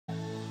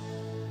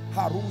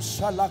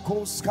Harusha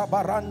lakos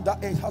kabaranda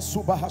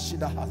ehasuba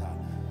hashidahala.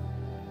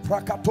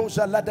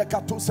 Prakatoja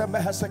ladekatuse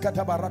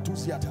mehesekata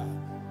baratusiata.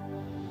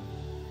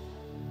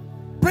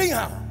 Bring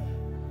her.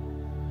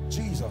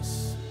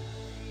 Jesus.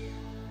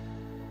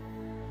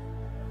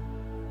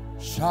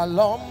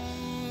 Shalom,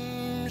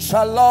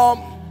 shalom.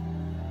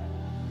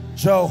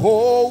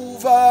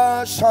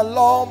 Jehovah,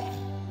 shalom,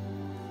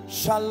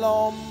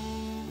 shalom.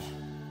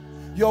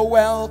 You're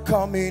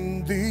welcome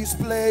in this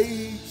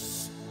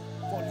place.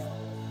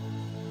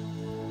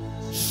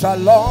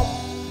 Shalom,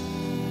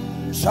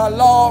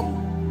 shalom.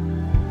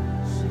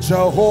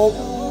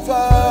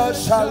 Jehovah,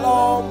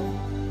 shalom,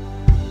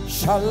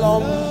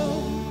 shalom.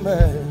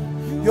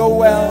 You're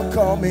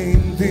welcome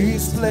in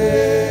this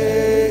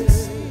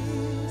place.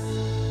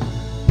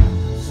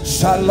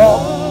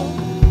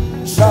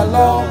 Shalom,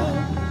 shalom.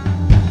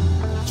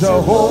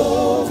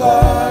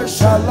 Jehovah,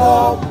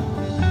 shalom,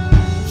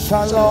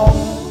 shalom.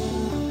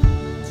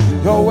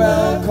 You're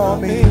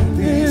welcome in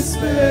this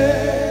place.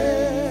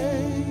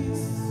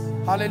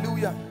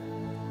 Hallelujah.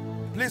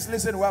 Please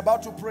listen, we're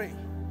about to pray.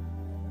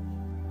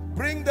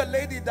 Bring the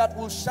lady that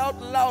will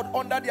shout loud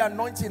under the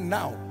anointing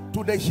now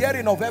to the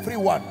hearing of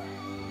everyone.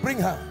 Bring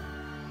her.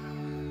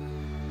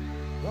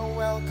 You're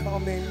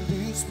welcome in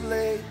this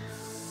place.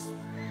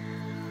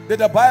 Did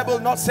the Bible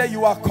not say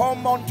you are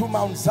come unto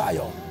Mount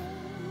Zion?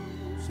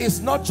 It's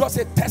not just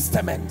a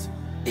testament,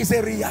 it's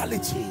a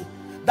reality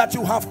that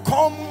you have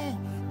come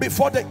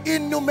before the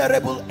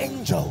innumerable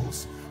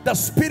angels, the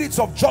spirits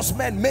of just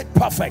men made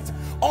perfect,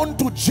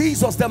 unto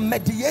Jesus, the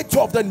mediator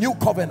of the new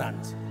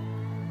covenant.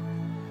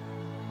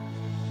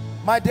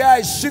 My dear,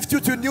 I shift you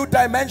to new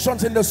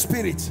dimensions in the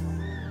spirit.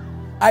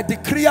 I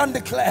decree and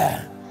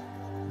declare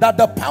that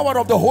the power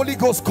of the Holy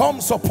Ghost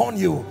comes upon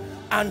you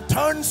and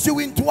turns you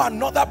into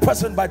another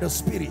person by the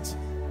Spirit.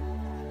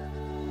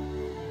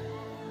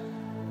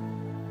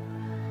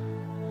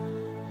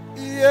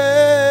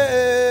 Yeah,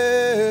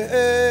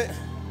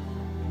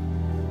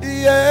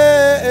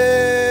 yeah.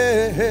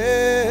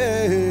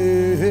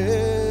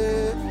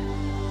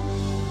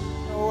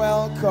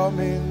 Welcome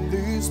in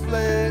this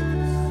place.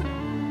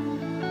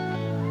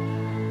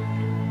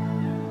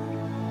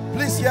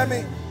 Please hear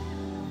me.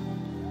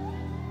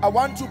 I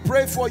want to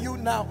pray for you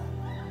now.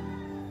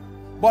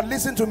 But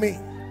listen to me.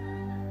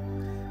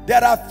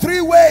 There are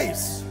three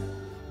ways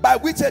by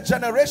which a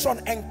generation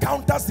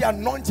encounters the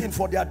anointing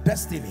for their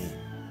destiny.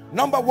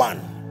 Number one,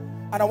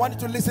 and I want you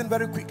to listen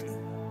very quickly.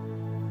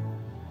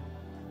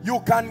 You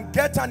can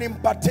get an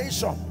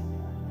impartation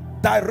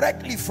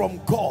directly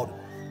from God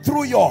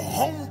through your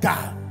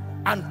hunger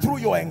and through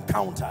your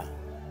encounter.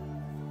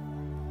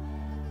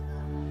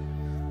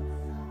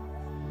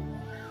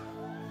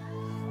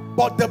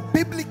 But the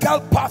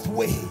biblical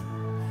pathway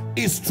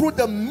is through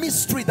the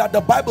mystery that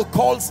the Bible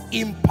calls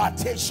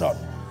impartation.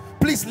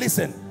 Please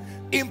listen.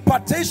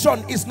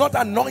 Impartation is not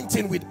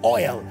anointing with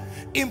oil.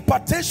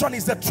 Impartation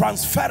is the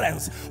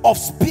transference of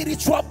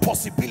spiritual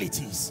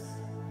possibilities.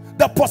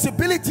 The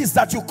possibilities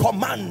that you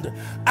command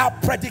are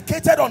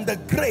predicated on the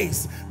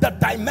grace, the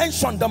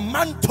dimension, the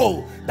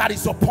mantle that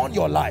is upon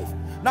your life.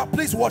 Now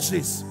please watch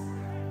this.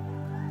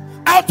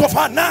 Out of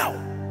her now.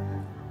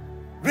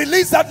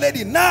 Release that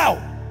lady now.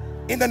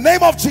 In the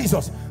name of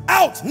Jesus.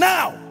 Out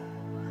now.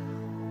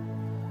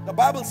 The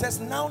Bible says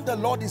now the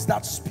Lord is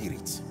that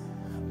spirit,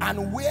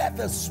 and where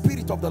the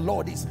spirit of the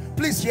Lord is,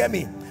 please hear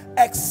me,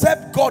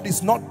 except God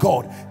is not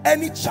God,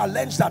 any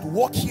challenge that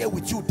walk here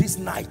with you this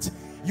night,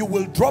 you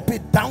will drop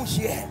it down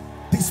here,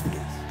 this place.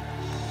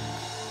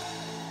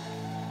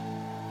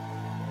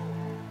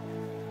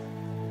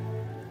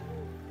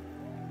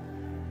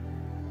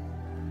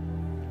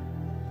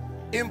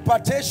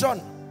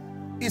 Impartation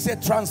is a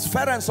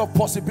transference of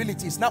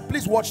possibilities. Now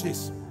please watch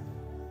this.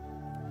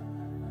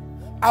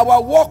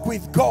 Our walk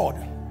with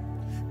God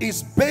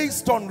is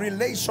based on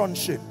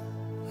relationship,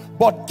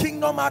 but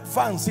kingdom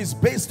advance is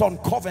based on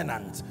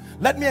covenant.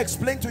 Let me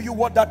explain to you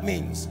what that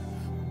means.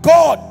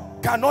 God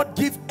cannot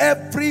give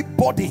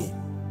everybody,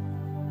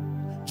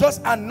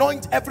 just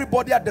anoint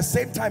everybody at the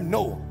same time.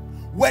 No.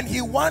 When he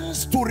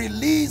wants to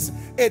release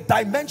a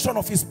dimension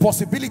of his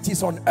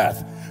possibilities on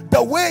earth,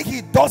 the way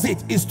he does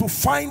it is to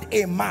find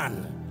a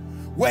man.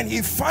 When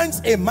he finds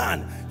a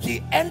man,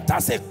 he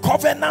enters a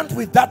covenant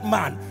with that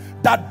man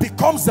that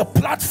becomes the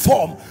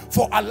platform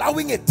for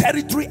allowing a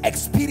territory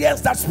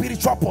experience that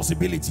spiritual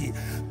possibility.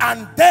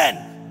 And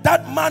then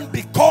that man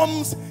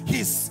becomes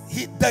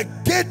the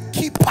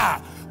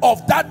gatekeeper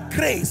of that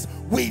grace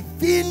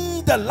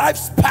within the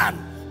lifespan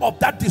of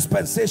that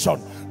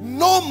dispensation.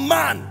 No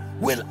man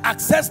will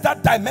access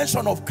that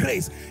dimension of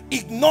grace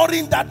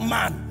ignoring that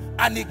man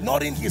and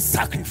ignoring his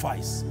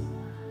sacrifice.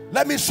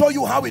 Let me show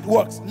you how it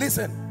works.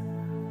 Listen.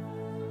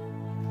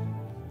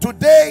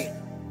 Today,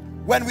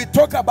 when we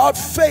talk about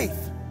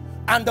faith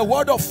and the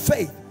word of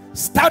faith,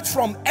 start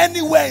from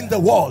anywhere in the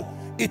world,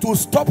 it will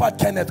stop at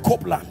Kenneth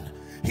Copeland.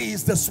 He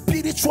is the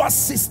spiritual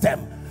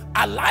system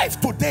alive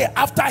today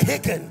after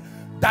Hagen,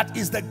 that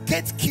is the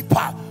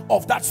gatekeeper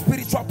of that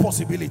spiritual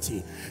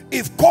possibility.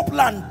 If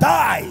Copeland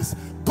dies,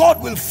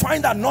 God will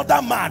find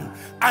another man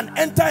and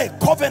enter a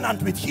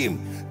covenant with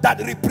him that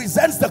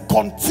represents the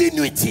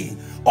continuity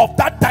of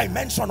that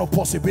dimension of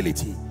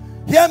possibility.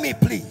 Hear me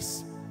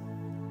please.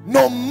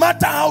 No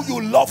matter how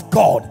you love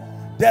God,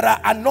 there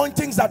are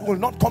anointings that will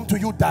not come to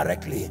you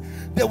directly.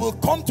 They will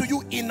come to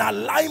you in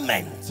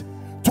alignment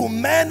to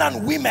men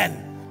and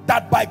women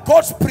that by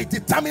God's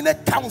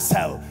predeterminate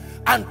counsel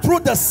and through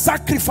the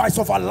sacrifice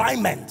of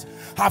alignment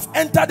have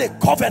entered a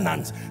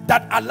covenant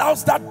that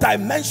allows that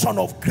dimension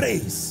of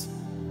grace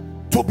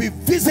to be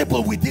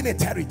visible within a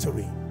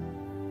territory.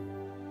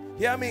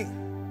 Hear me.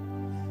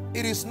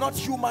 It is not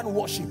human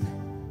worship.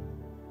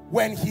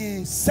 When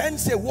he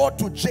sends a word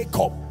to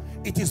Jacob,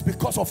 it is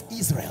because of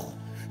Israel.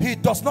 He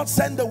does not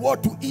send the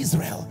word to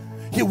Israel.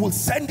 He will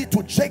send it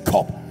to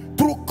Jacob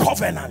through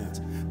covenant,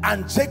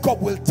 and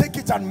Jacob will take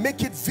it and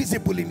make it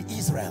visible in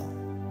Israel.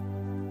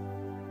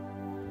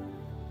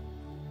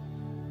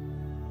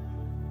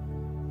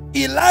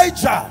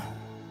 Elijah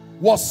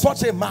was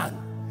such a man.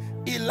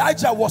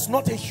 Elijah was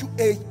not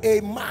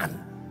a man.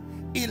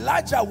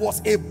 Elijah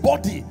was a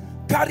body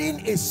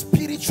carrying a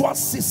spiritual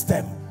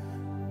system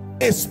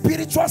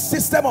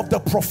of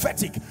the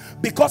prophetic,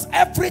 because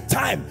every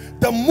time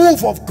the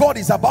move of God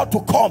is about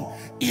to come,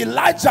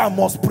 Elijah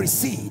must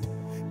precede.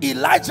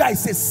 Elijah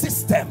is a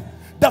system.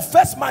 The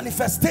first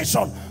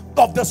manifestation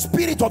of the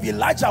spirit of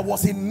Elijah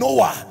was in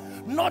Noah,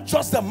 not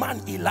just the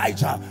man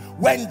Elijah.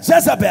 When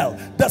Jezebel,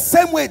 the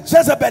same way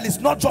Jezebel is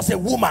not just a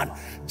woman,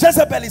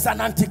 Jezebel is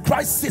an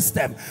antichrist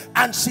system,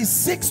 and she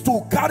seeks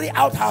to carry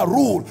out her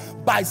rule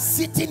by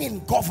sitting in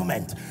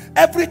government.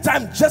 Every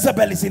time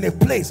Jezebel is in a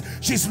place,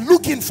 she's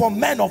looking for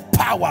men of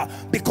power,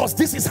 because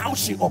this is how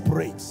she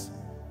operates.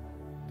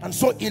 And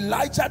so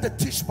Elijah the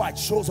Tishbite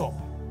shows up,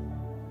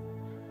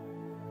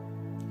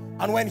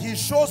 and when he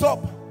shows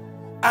up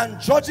and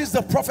judges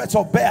the prophets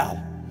of Baal,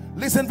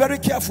 listen very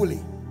carefully.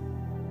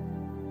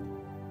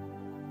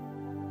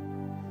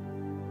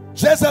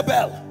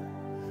 Jezebel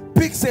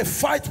picks a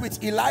fight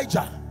with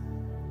Elijah,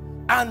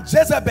 and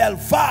Jezebel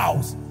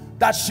vows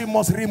that she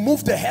must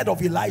remove the head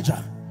of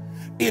Elijah.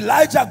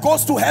 Elijah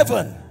goes to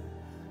heaven,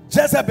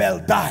 Jezebel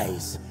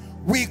dies.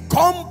 We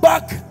come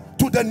back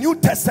to the New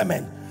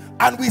Testament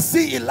and we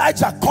see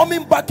Elijah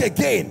coming back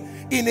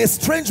again in a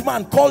strange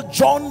man called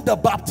John the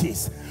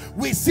Baptist.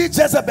 We see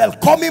Jezebel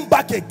coming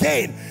back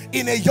again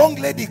in a young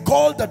lady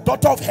called the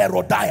daughter of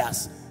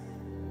Herodias.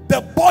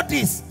 The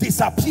bodies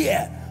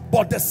disappear,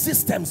 but the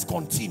systems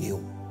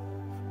continue.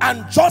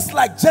 And just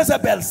like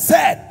Jezebel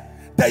said,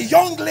 the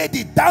young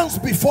lady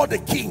danced before the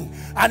king,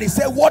 and he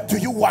said, "What do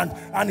you want?"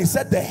 And he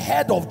said, "The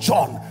head of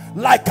John.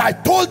 Like I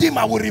told him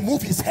I will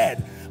remove his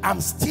head,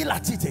 I'm still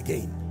at it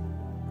again."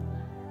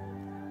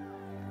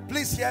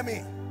 Please hear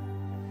me.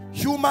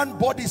 Human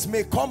bodies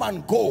may come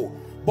and go,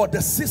 but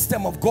the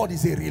system of God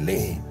is a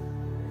relay.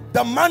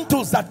 The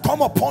mantles that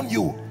come upon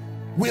you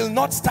will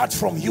not start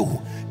from you.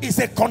 It's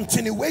a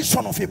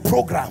continuation of a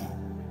program.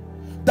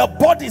 The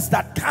bodies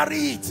that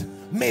carry it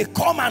may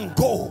come and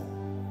go,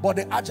 but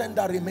the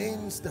agenda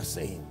remains the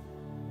same.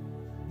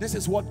 This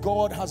is what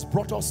God has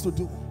brought us to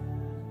do.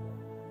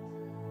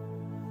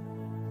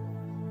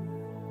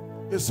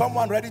 Is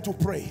someone ready to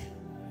pray?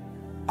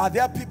 Are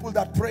there people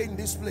that pray in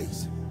this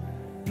place?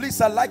 Please,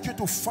 I'd like you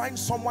to find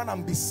someone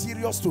and be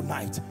serious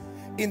tonight.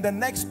 In the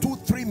next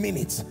 2-3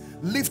 minutes,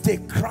 lift a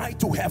cry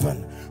to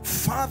heaven.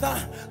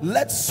 Father,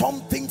 let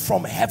something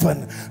from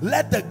heaven,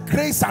 let the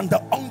grace and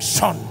the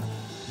unction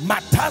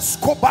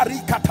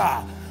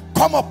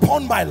come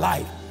upon my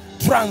life,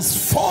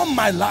 transform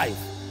my life.